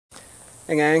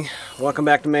Hey gang, welcome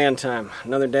back to Man Time.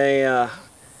 Another day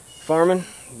farming,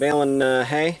 baling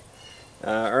hay.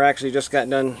 Or actually just got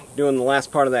done doing the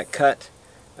last part of that cut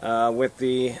with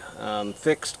the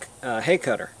fixed hay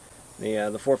cutter,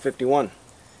 the 451.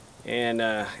 And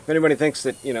if anybody thinks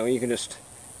that you can just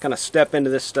kind of step into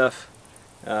this stuff,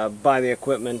 buy the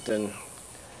equipment and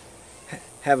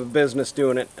have a business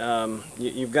doing it,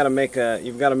 you've got to make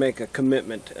a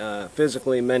commitment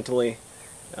physically, mentally.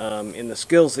 In the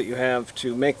skills that you have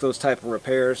to make those type of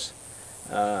repairs.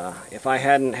 If I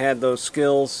hadn't had those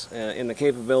skills in the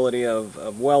capability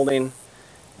of welding,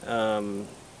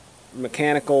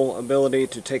 mechanical ability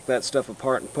to take that stuff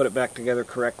apart and put it back together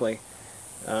correctly,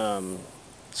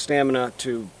 stamina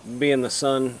to be in the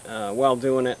sun while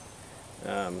doing it,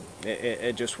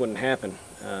 it just wouldn't happen.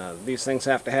 These things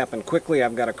have to happen quickly.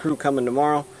 I've got a crew coming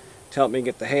tomorrow to help me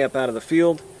get the hay up out of the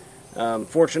field.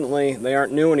 Fortunately, they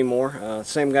aren't new anymore.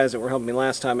 Same guys that were helping me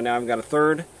last time, and now I've got a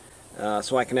third,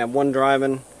 so I can have one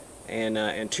driving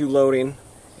and two loading,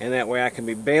 and that way I can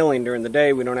be baling during the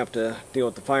day. We don't have to deal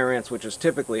with the fire ants, which is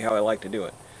typically how I like to do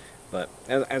it. But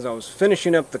as I was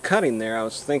finishing up the cutting there, I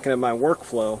was thinking of my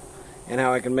workflow and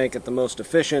how I can make it the most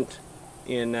efficient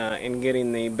in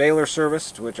getting the baler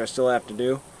serviced, which I still have to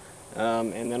do,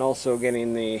 and then also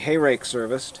getting the hay rake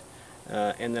serviced.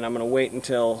 And then I'm going to wait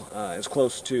until as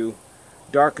close to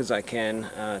dark as I can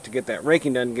to get that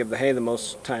raking done and give the hay the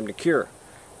most time to cure.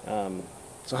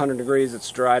 It's 100 degrees,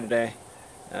 it's dry today,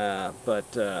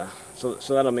 so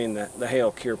that'll mean that the hay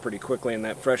will cure pretty quickly, and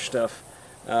that fresh stuff,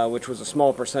 which was a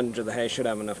small percentage of the hay, should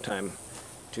have enough time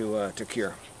to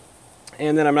cure.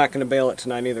 And then I'm not going to bale it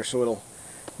tonight either, so it'll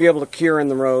be able to cure in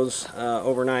the rows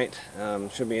overnight.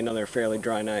 Should be another fairly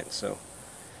dry night, so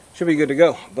should be good to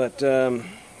go. But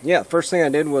yeah, first thing I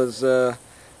did was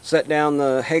set down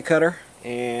the hay cutter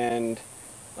and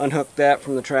unhooked that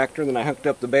from the tractor. Then I hooked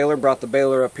up the baler, brought the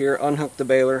baler up here, unhooked the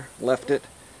baler, left it,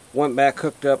 went back,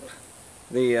 hooked up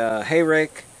the hay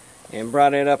rake, and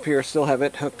brought it up here. Still have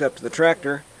it hooked up to the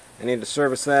tractor. I need to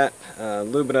service that,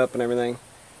 lube it up and everything,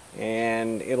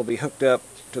 and it'll be hooked up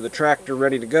to the tractor,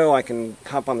 ready to go. I can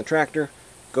hop on the tractor,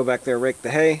 go back there, rake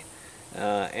the hay,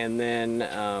 and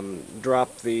then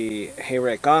drop the hay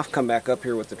rake off, come back up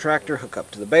here with the tractor, hook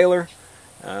up to the baler,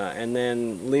 and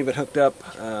then leave it hooked up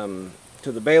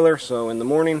to the baler. So in the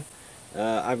morning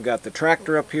I've got the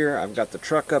tractor up here, I've got the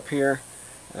truck up here.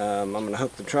 I'm going to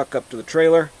hook the truck up to the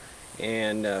trailer,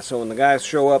 and so when the guys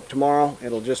show up tomorrow,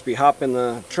 it'll just be hop in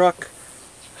the truck,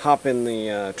 hop in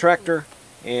the tractor,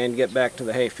 and get back to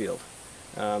the hay field.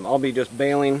 I'll be just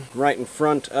baling right in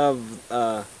front of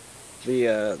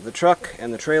the truck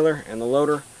and the trailer and the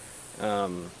loader,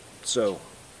 so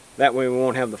that way we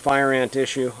won't have the fire ant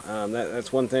issue.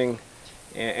 That's one thing,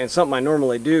 and something I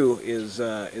normally do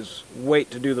is wait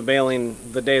to do the baling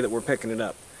the day that we're picking it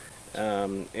up.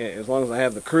 As long as I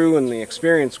have the crew and the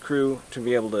experienced crew to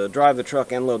be able to drive the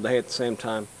truck and load the hay at the same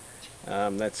time,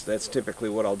 that's typically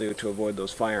what I'll do to avoid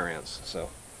those fire ants. So,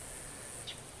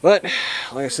 but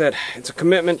like I said, it's a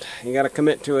commitment. You got to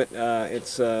commit to it.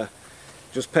 It's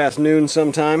just past noon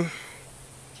sometime,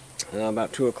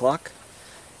 about 2 o'clock,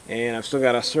 and I've still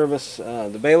got to service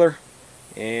the baler,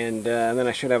 and then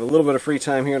I should have a little bit of free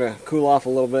time here to cool off a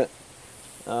little bit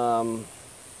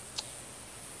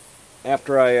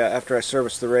after I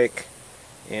service the rake,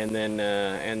 and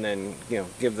then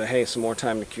give the hay some more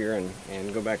time to cure,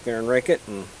 and go back there and rake it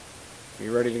and be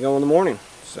ready to go in the morning.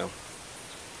 So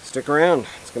stick around.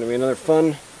 It's going to be another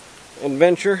fun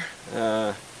adventure.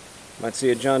 Might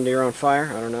see a John Deere on fire,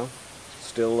 I don't know.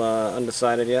 Still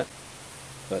undecided yet.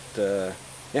 But,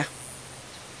 yeah.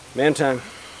 Man time.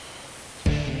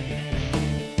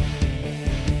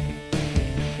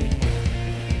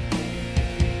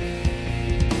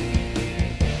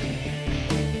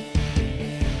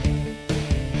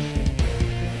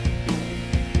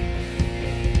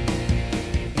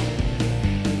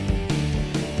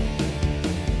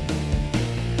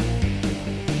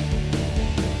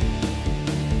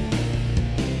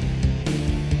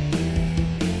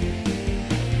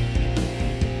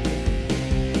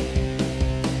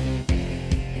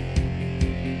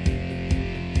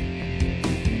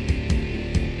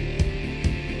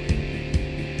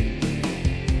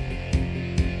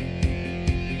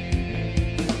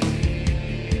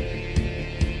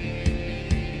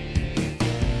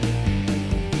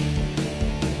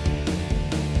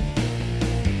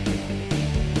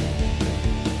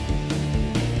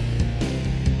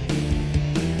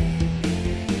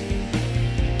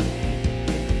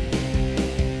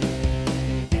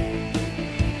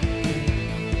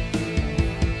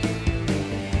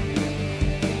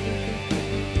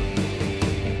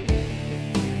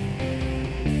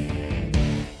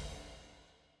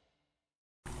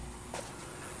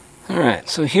 Alright,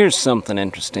 so here's something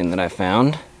interesting that I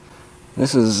found.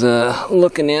 This is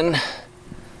looking in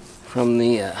from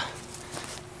the,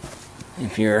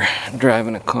 if you're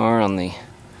driving a car on the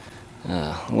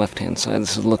left-hand side,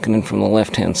 this is looking in from the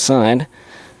left-hand side.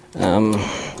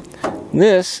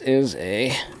 This is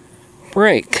a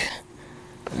brake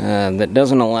that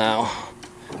doesn't allow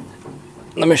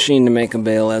the machine to make a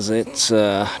bale as it's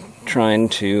trying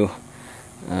to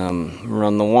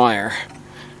run the wire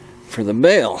for the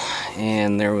bale.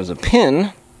 And there was a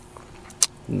pin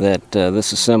that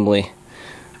this assembly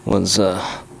was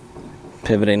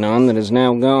pivoting on that is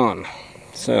now gone.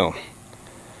 So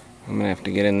I'm gonna have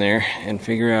to get in there and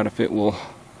figure out if it will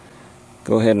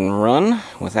go ahead and run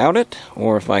without it,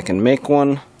 or if I can make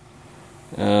one,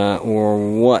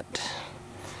 or what.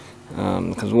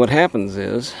 Because what happens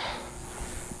is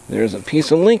there's a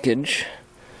piece of linkage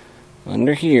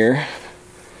under here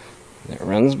that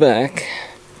runs back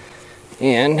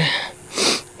and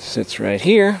sits right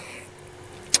here,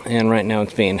 and right now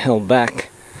it's being held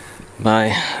back by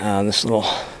this little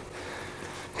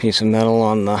piece of metal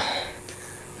on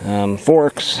the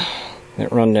forks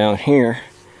that run down here.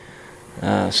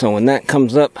 So when that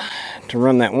comes up to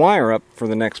run that wire up for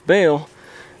the next bale,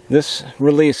 this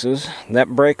releases, that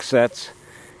brake sets,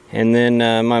 and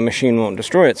then my machine won't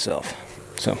destroy itself.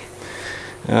 So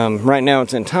right now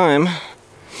it's in time,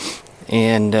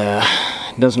 and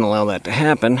it doesn't allow that to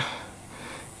happen.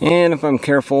 And if I'm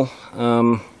careful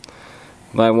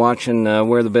by watching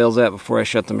where the bale's at before I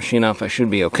shut the machine off, I should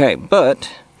be okay. But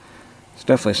it's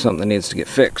definitely something that needs to get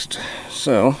fixed.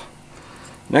 So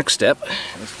next step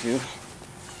is to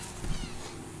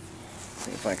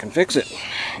see if I can fix it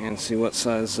and see what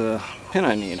size pin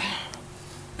I need.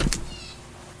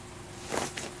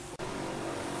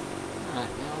 Alright,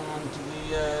 now on to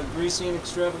the greasing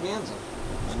extravaganza.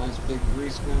 A nice big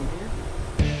grease gun here.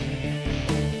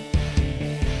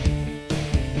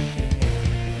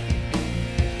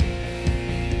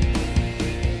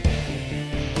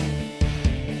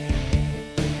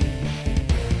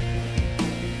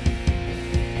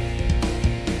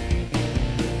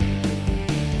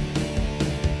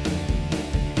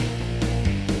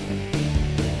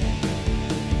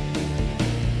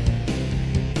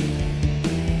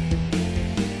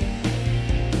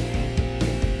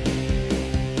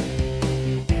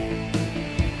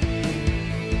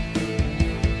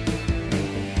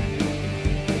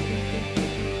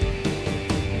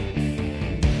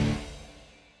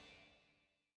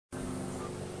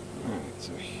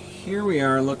 Here we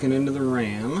are looking into the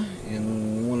ram,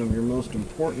 and one of your most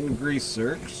important grease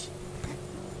zerks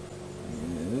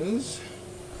is,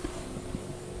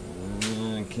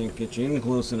 I can't get you in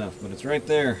close enough, but it's right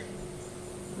there.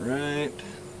 Right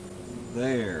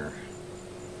there.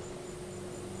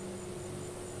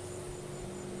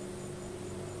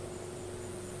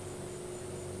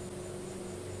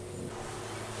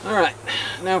 Alright,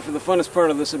 now for the funnest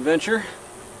part of this adventure.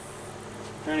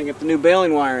 Trying to get the new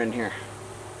baling wire in here.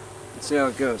 Let's see how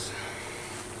it goes.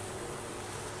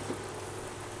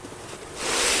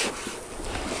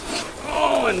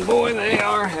 Oh, and boy, they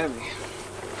are heavy.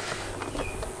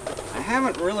 I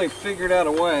haven't really figured out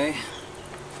a way,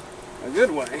 a good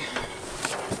way,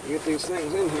 to get these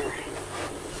things in here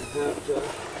without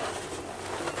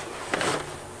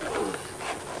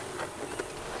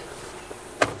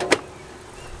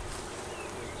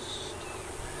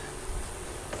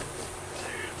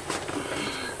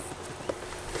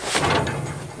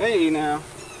Hey now.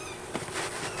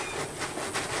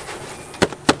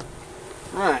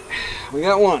 Alright, we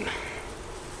got one.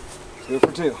 Let's go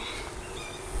for two.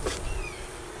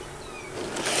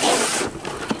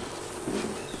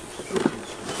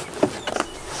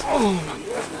 Oh my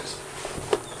goodness.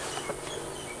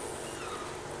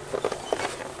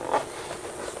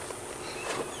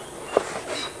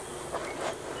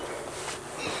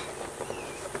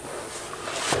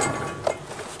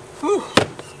 Whew.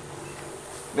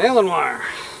 Baling wire.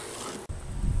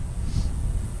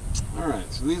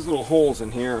 Alright, so these little holes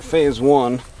in here are phase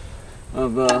one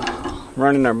of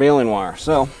running our baling wire.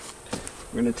 So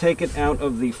we're going to take it out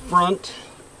of the front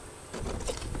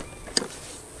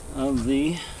of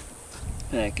the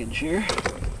package here.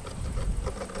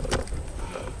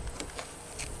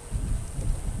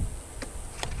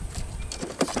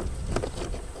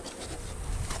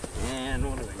 And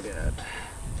what do we got?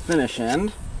 Finish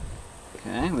end.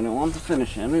 Okay, we don't want the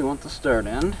finish end, we want the start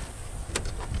end.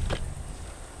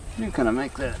 You kind of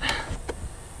make that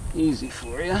easy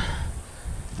for you.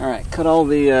 Alright, cut all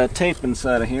the tape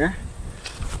inside of here.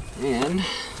 And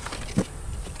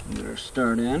get our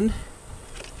start end.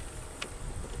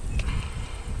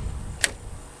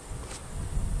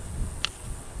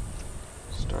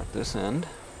 at this end.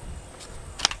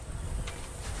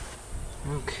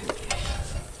 Okay.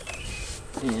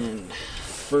 And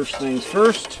first things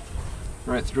first,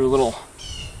 right through a little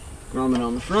grommet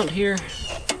on the front here.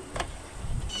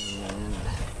 And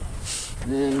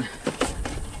then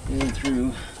in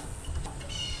through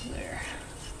there.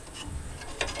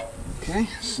 Okay,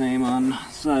 same on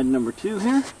side number 2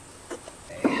 here.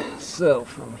 So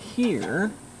from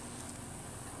here,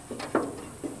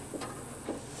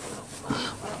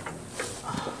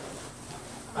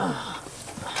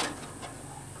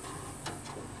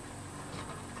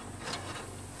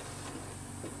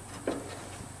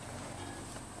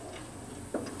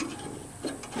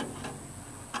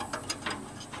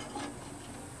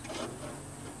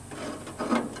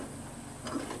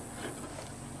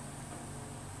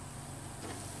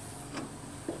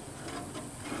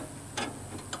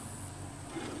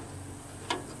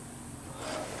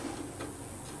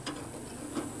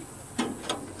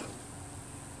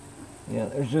 yeah,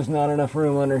 there's just not enough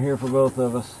room under here for both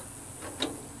of us.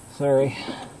 Sorry,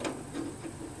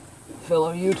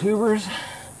 fellow YouTubers.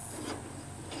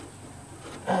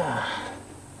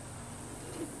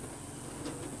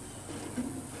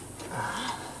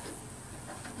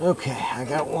 Okay, I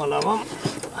got one of them.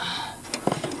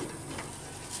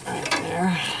 Right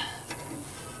there.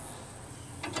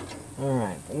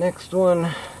 Alright, the next one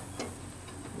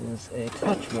is a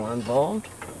touch more involved.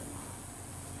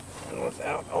 And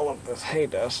without all of this hay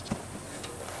dust,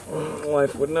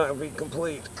 life would not be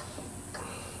complete.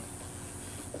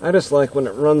 I just like when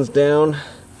it runs down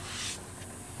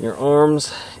your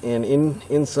arms and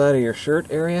inside of your shirt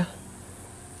area.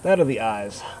 That or the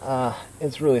eyes.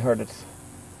 It's really hard to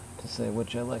say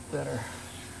which I like better.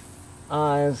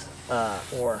 Eyes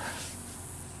or,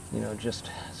 you know,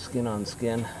 just skin on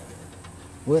skin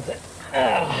with it.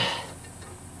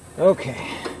 Okay.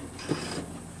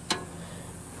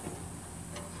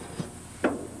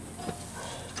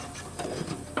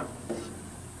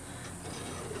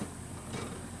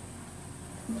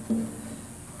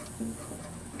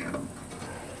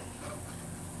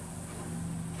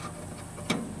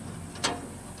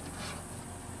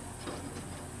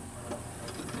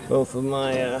 Both of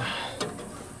my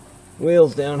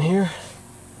wheels down here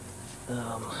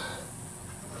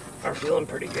are feeling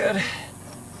pretty good.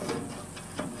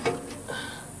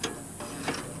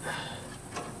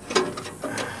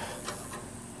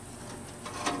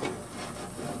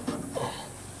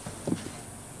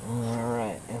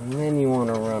 Alright, and then you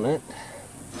want to run it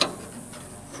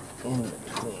in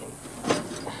between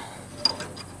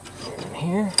in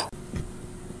here.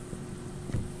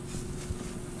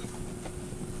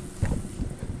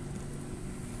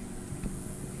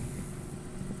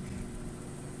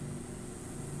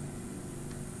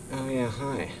 Oh yeah,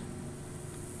 hi.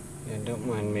 Yeah, don't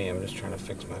mind me, I'm just trying to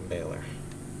fix my baler.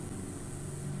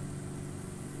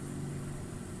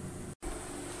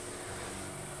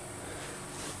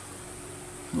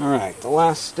 Alright, the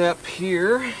last step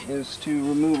here is to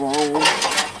remove our old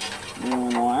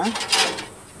baling wire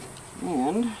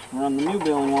and run the new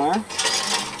baling wire in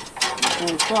the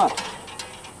same spot.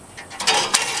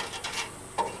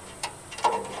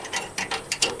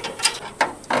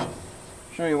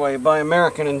 Show you why you buy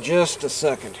American in just a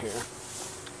second here.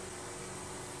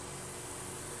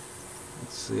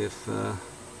 Let's see if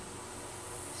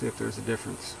there's a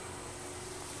difference.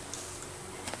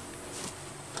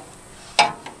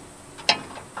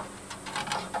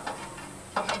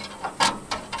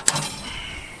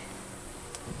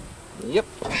 Yep,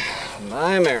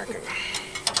 buy American.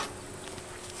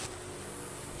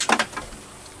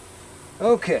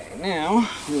 Okay, now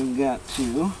we've got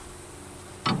to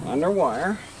under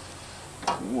wire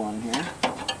one here.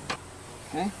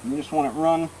 Okay, you just want it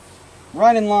run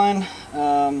right in line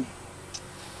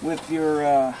with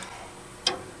your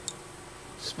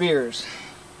spears.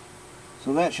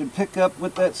 So that should pick up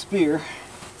with that spear,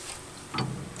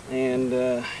 and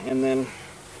then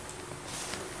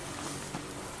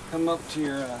come up to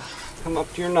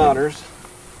your knotters.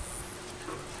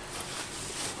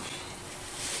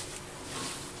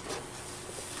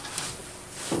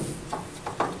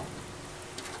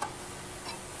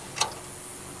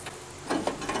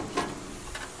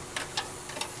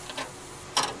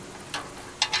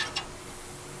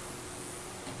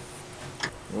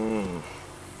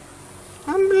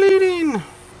 I'm bleeding.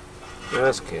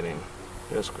 Just kidding.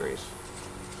 Just grease.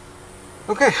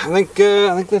 Okay, I think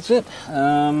that's it.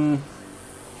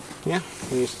 Yeah,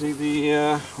 can you see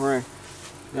the where I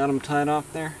got them tied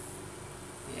off there?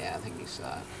 Yeah, I think you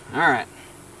saw it. All right.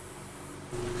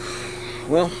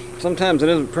 Well, sometimes it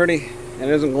isn't pretty, it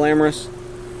isn't glamorous,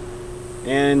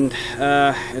 and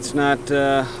it's not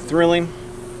thrilling.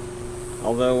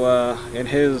 although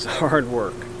it is hard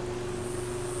work.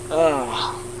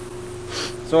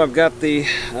 So I've got the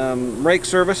rake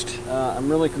serviced. I'm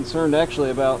really concerned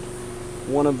actually about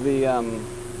one of the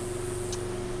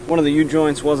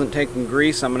U-joints wasn't taking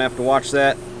grease. I'm gonna have to watch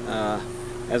that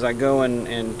as I go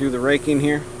and do the raking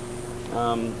here.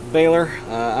 Baler,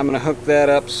 I'm gonna hook that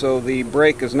up so the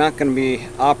brake is not gonna be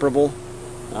operable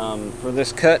for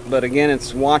this cut, but again,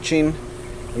 it's watching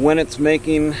when it's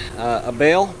making a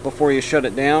bale before you shut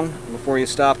it down, before you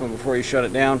stop and before you shut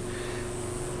it down.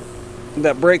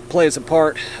 That brake plays a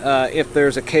part if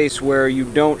there's a case where you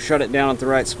don't shut it down at the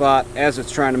right spot as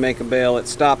it's trying to make a bale. It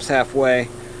stops halfway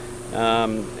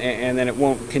and then it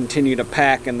won't continue to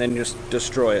pack and then just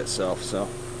destroy itself. So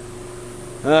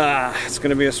it's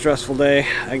going to be a stressful day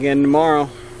again tomorrow.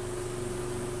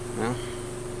 Well,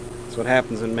 that's what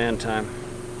happens in man time.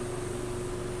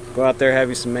 Go out there, have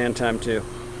you some man time too.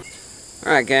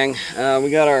 Alright gang,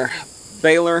 we got our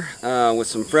baler with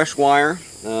some fresh wire.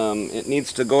 It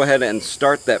needs to go ahead and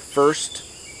start that first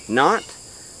knot.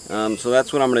 So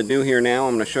that's what I'm going to do here now.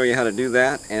 I'm going to show you how to do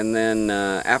that, and then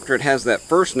after it has that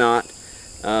first knot,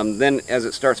 then as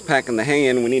it starts packing the hay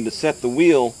in, we need to set the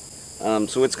wheel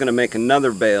so it's going to make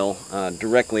another bale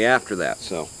directly after that.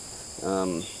 So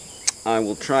I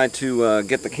will try to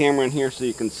get the camera in here so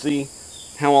you can see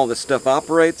how all this stuff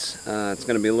operates. It's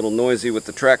going to be a little noisy with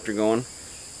the tractor going,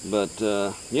 but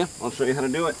yeah, I'll show you how to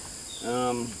do it.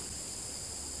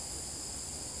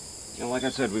 And like I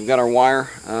said, we've got our wire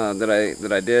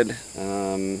that I did,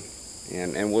 and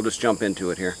we'll just jump into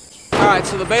it here. Alright,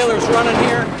 so the baler's running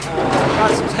here.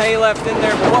 Got some hay left in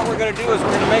there, but what we're going to do is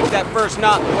we're going to make that first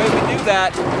knot. The way we do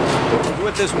that is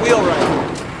with this wheel right here.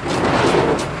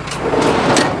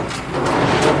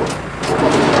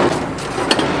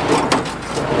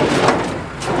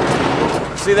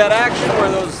 See that action where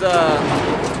those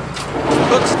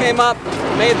hooks came up,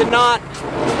 made the knot?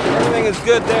 Everything is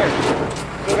good there.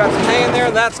 Still got some hay in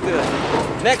there, that's good.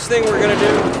 Next thing we're going to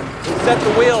do is set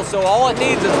the wheel, so all it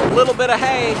needs is a little bit of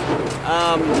hay,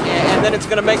 and then it's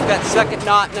going to make that second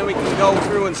knot, and then we can go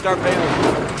through and start baling.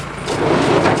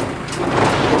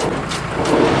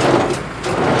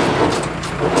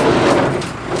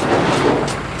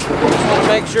 Just want to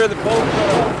make sure that both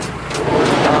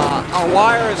our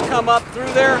wire has come up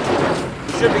through there.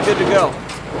 We should be good to go.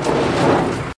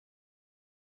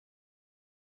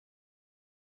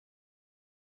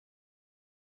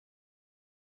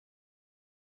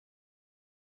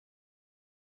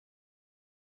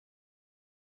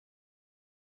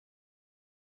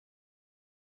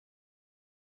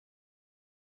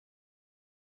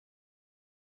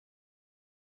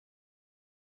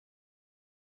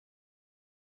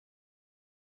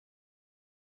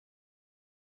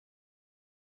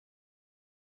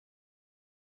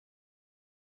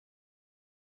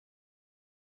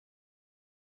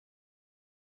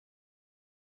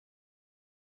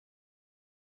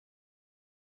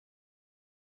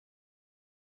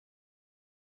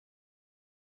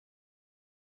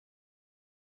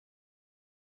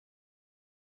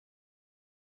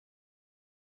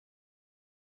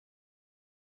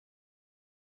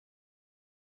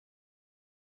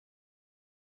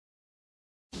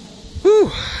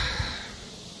 Whew.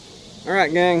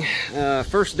 Alright gang,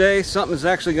 first day, something's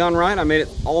actually gone right. I made it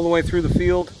all the way through the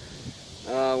field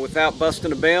without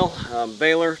busting a bale.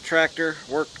 Baler, tractor,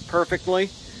 worked perfectly.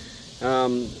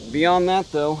 Beyond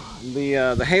that though,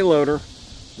 the hay loader,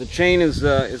 the chain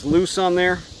is loose on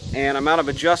there and I'm out of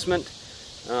adjustment.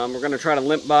 We're going to try to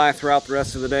limp by throughout the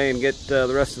rest of the day and get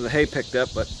the rest of the hay picked up,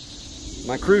 but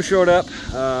my crew showed up.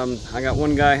 I got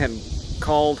one guy had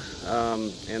called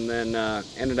and then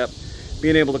ended up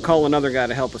being able to call another guy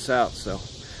to help us out. So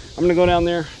I'm gonna go down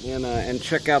there and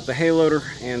check out the hay loader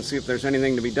and see if there's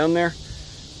anything to be done there.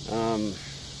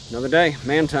 Another day,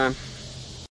 man time.